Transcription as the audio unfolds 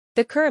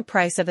The current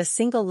price of a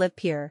single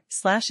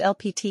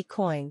Livepeer/LPT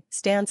coin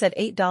stands at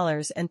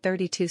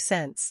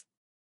 $8.32.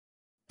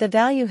 The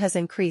value has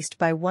increased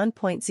by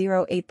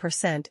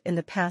 1.08% in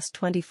the past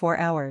 24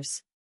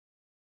 hours.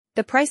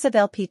 The price of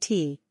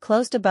LPT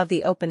closed above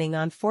the opening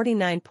on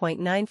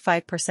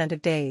 49.95%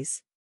 of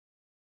days.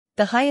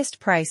 The highest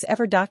price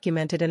ever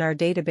documented in our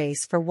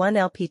database for one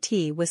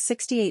LPT was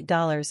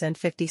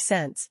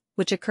 $68.50,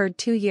 which occurred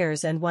 2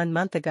 years and 1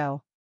 month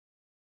ago.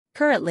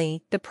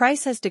 Currently, the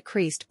price has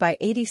decreased by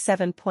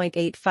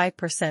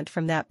 87.85%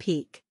 from that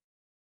peak.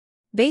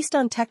 Based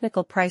on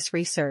technical price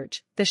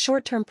research, the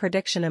short-term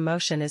prediction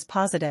emotion is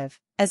positive,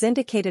 as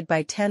indicated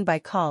by 10 buy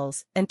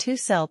calls and 2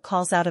 sell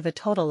calls out of a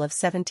total of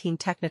 17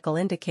 technical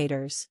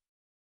indicators.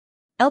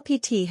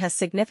 LPT has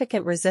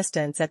significant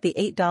resistance at the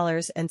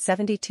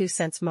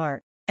 $8.72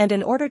 mark, and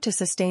in order to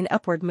sustain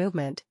upward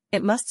movement,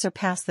 it must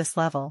surpass this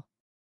level.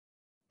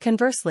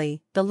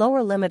 Conversely, the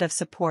lower limit of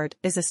support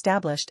is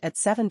established at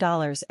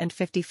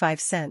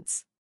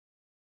 $7.55.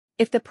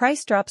 If the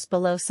price drops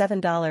below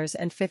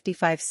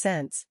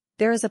 $7.55,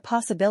 there is a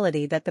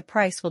possibility that the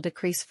price will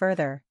decrease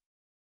further.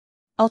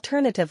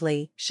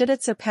 Alternatively, should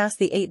it surpass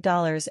the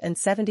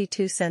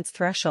 $8.72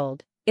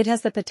 threshold, it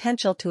has the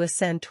potential to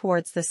ascend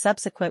towards the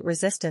subsequent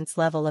resistance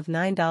level of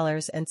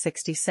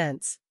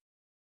 $9.60.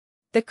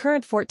 The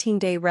current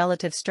 14-day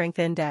Relative Strength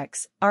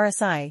Index,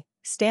 RSI,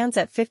 stands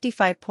at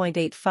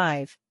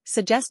 55.85,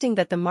 suggesting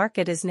that the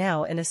market is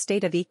now in a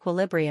state of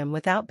equilibrium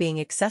without being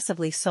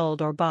excessively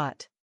sold or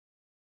bought.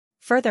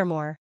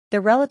 Furthermore,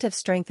 the Relative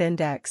Strength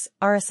Index,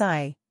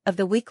 RSI, of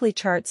the weekly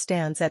chart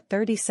stands at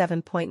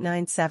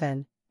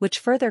 37.97, which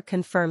further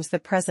confirms the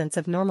presence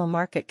of normal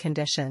market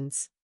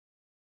conditions.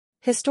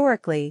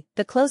 Historically,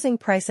 the closing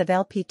price of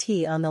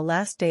LPT on the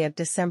last day of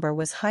December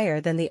was higher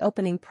than the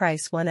opening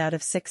price 1 out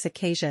of 6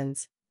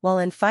 occasions, while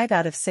in 5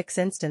 out of 6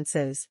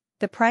 instances,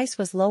 the price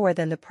was lower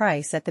than the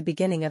price at the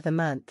beginning of the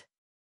month.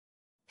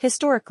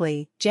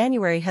 Historically,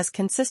 January has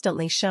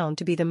consistently shown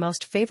to be the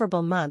most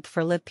favorable month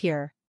for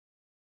Livepeer.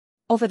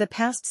 Over the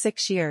past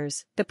 6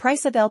 years, the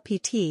price of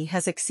LPT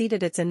has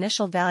exceeded its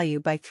initial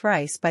value by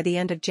thrice by the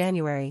end of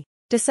January.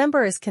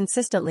 December is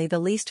consistently the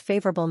least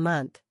favorable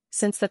month,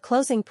 since the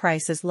closing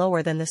price is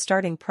lower than the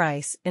starting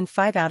price in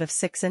 5 out of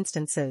 6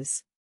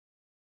 instances.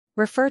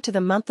 Refer to the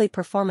monthly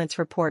performance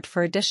report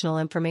for additional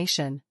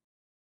information.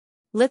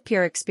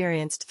 Livepeer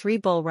experienced 3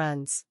 bull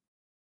runs.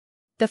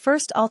 The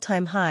first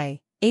all-time high,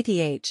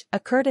 ATH,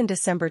 occurred in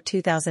December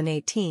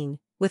 2018,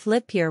 with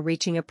Livepeer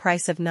reaching a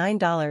price of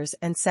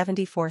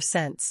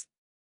 $9.74.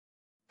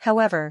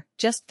 However,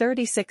 just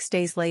 36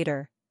 days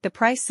later, the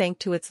price sank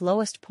to its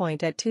lowest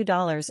point at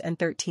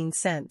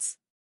 $2.13.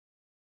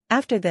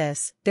 After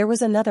this, there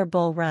was another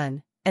bull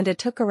run, and it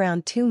took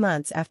around 2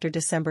 months after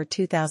December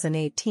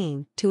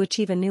 2018 to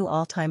achieve a new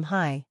all-time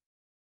high.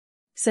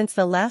 Since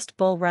the last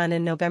bull run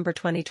in November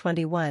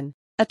 2021,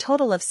 a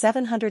total of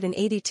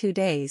 782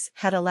 days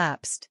had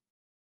elapsed.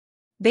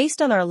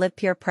 Based on our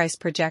Livepeer price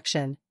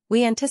projection,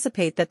 we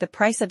anticipate that the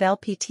price of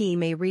LPT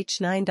may reach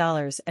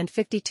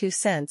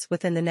 $9.52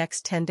 within the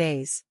next 10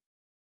 days.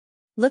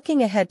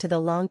 Looking ahead to the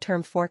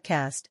long-term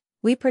forecast,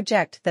 we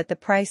project that the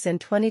price in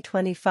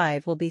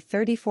 2025 will be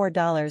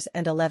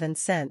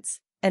 $34.11,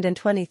 and in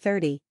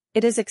 2030,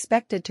 it is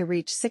expected to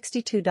reach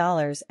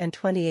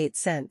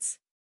 $62.28.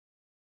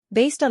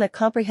 Based on a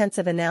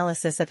comprehensive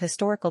analysis of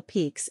historical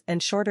peaks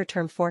and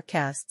shorter-term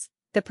forecasts,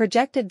 the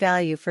projected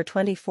value for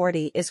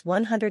 2040 is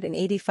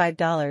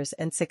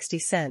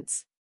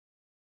 $185.60.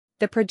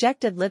 The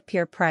projected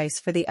Livepeer price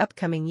for the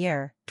upcoming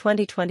year,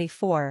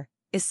 2024,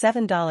 is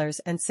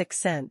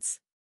 $7.06.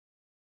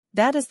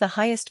 That is the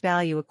highest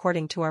value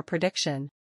according to our prediction.